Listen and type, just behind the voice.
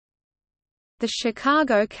The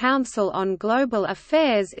Chicago Council on Global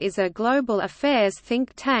Affairs is a global affairs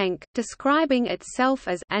think tank, describing itself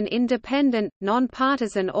as an independent,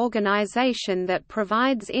 nonpartisan organization that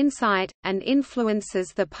provides insight, and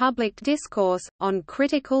influences the public discourse, on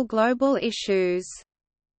critical global issues.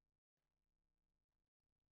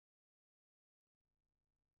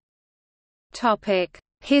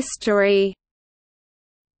 History.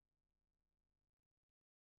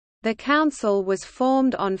 The Council was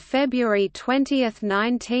formed on February 20,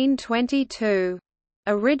 1922.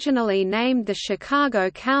 Originally named the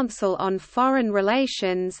Chicago Council on Foreign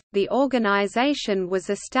Relations, the organization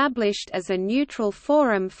was established as a neutral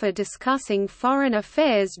forum for discussing foreign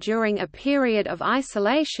affairs during a period of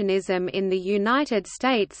isolationism in the United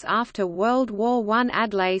States after World War I.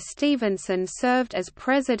 Adlai Stevenson served as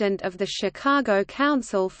president of the Chicago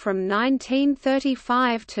Council from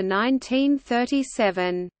 1935 to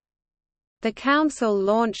 1937. The Council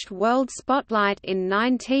launched World Spotlight in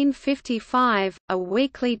 1955, a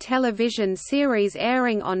weekly television series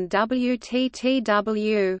airing on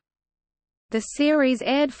WTTW. The series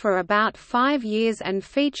aired for about 5 years and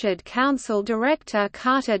featured Council Director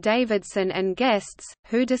Carter Davidson and guests,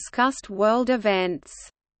 who discussed world events.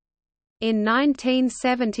 In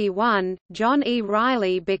 1971, John E.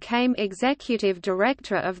 Reilly became executive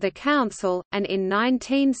director of the Council, and in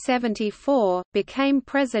 1974, became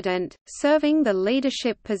president, serving the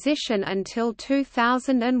leadership position until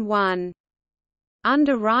 2001.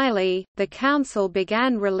 Under Reilly, the Council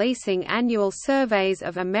began releasing annual surveys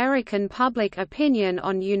of American public opinion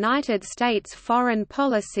on United States foreign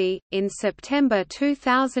policy. In September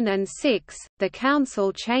 2006, the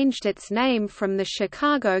Council changed its name from the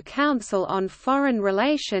Chicago Council on Foreign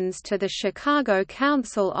Relations to the Chicago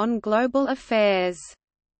Council on Global Affairs.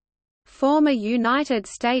 Former United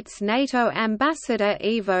States NATO Ambassador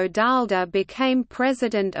Ivo Dalda became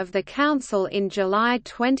president of the Council in July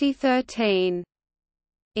 2013.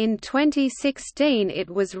 In 2016 it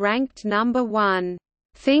was ranked number 1,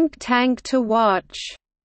 "think tank to watch"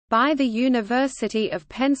 by the University of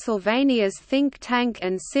Pennsylvania's Think Tank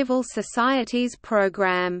and Civil Societies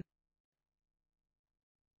program.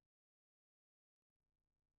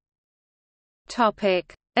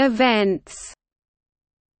 Events.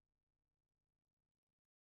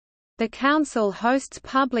 The Council hosts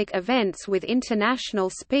public events with international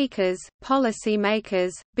speakers,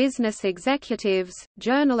 policymakers, business executives,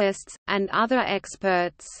 journalists, and other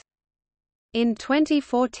experts. In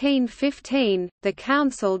 2014-15, the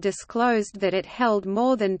Council disclosed that it held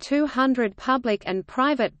more than 200 public and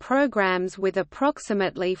private programs with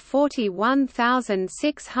approximately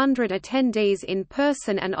 41,600 attendees in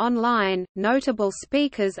person and online. Notable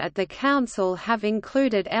speakers at the Council have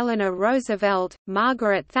included Eleanor Roosevelt,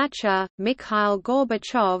 Margaret Thatcher, Mikhail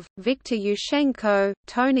Gorbachev, Viktor Yushchenko,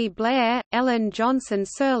 Tony Blair, Ellen Johnson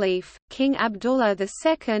Sirleaf, King Abdullah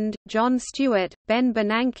II, Jon Stewart, Ben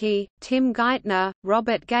Bernanke, Tim Geithner,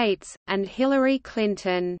 Robert Gates, and Hillary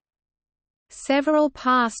Clinton. Several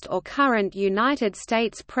past or current United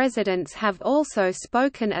States presidents have also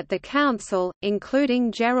spoken at the Council,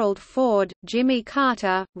 including Gerald Ford, Jimmy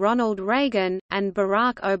Carter, Ronald Reagan, and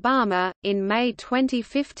Barack Obama. In May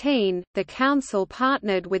 2015, the Council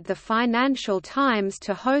partnered with the Financial Times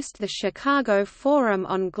to host the Chicago Forum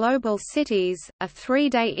on Global Cities, a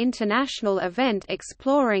 3-day international event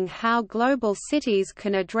exploring how global cities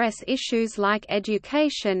can address issues like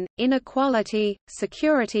education, inequality,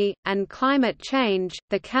 security, and climate change.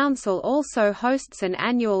 The Council also hosts an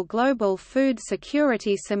annual Global Food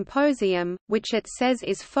Security Symposium, which it says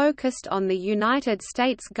is focused on the United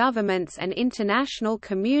States government's and international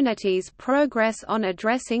community's progress on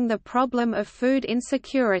addressing the problem of food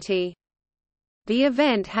insecurity. The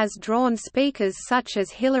event has drawn speakers such as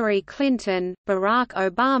Hillary Clinton, Barack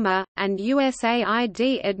Obama, and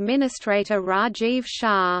USAID Administrator Rajiv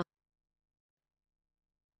Shah.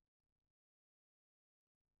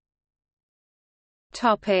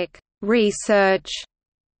 Research.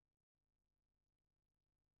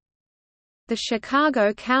 The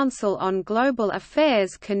Chicago Council on Global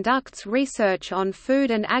Affairs conducts research on food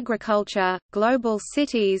and agriculture, global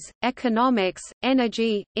cities, economics,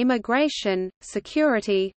 energy, immigration,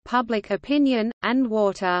 security, public opinion, and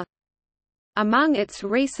water. Among its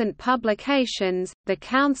recent publications, the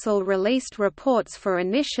Council released reports for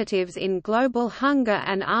initiatives in global hunger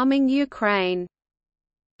and arming Ukraine.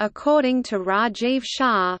 According to Rajiv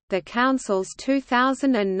Shah, the Council's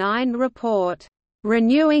 2009 report,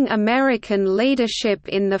 "Renewing American Leadership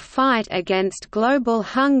in the Fight Against Global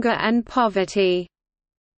Hunger and Poverty,"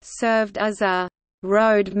 served as a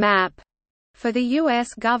road map For the U.S.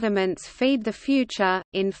 government's Feed the Future,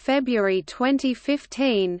 in February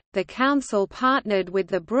 2015, the Council partnered with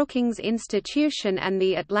the Brookings Institution and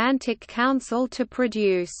the Atlantic Council to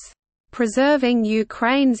produce "Preserving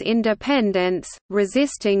Ukraine's Independence,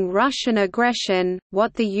 Resisting Russian Aggression,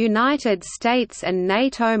 What the United States and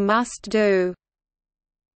NATO Must Do",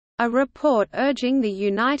 a report urging the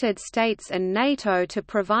United States and NATO to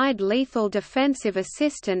provide lethal defensive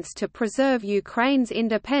assistance to preserve Ukraine's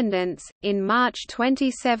independence. In March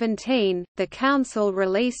 2017, the Council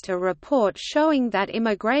released a report showing that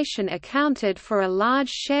immigration accounted for a large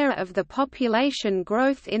share of the population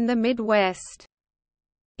growth in the Midwest.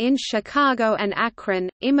 In Chicago and Akron,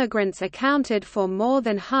 immigrants accounted for more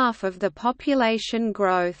than half of the population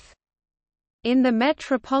growth. In the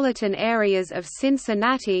metropolitan areas of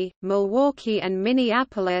Cincinnati, Milwaukee and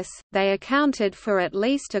Minneapolis, they accounted for at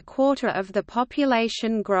least a quarter of the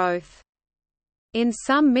population growth. In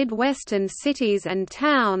some Midwestern cities and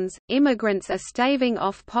towns, immigrants are staving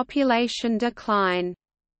off population decline.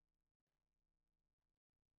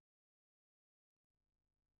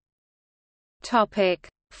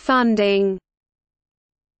 Funding.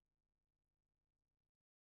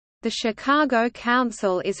 The Chicago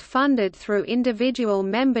Council is funded through individual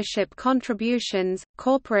membership contributions,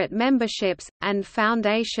 corporate memberships, and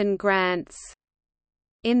foundation grants.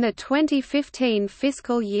 In the 2015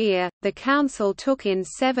 fiscal year, the Council took in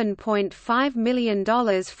 $7.5 million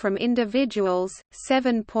from individuals,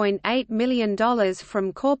 $7.8 million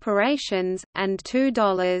from corporations, and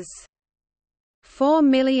 $2.4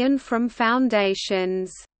 million from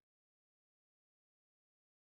foundations.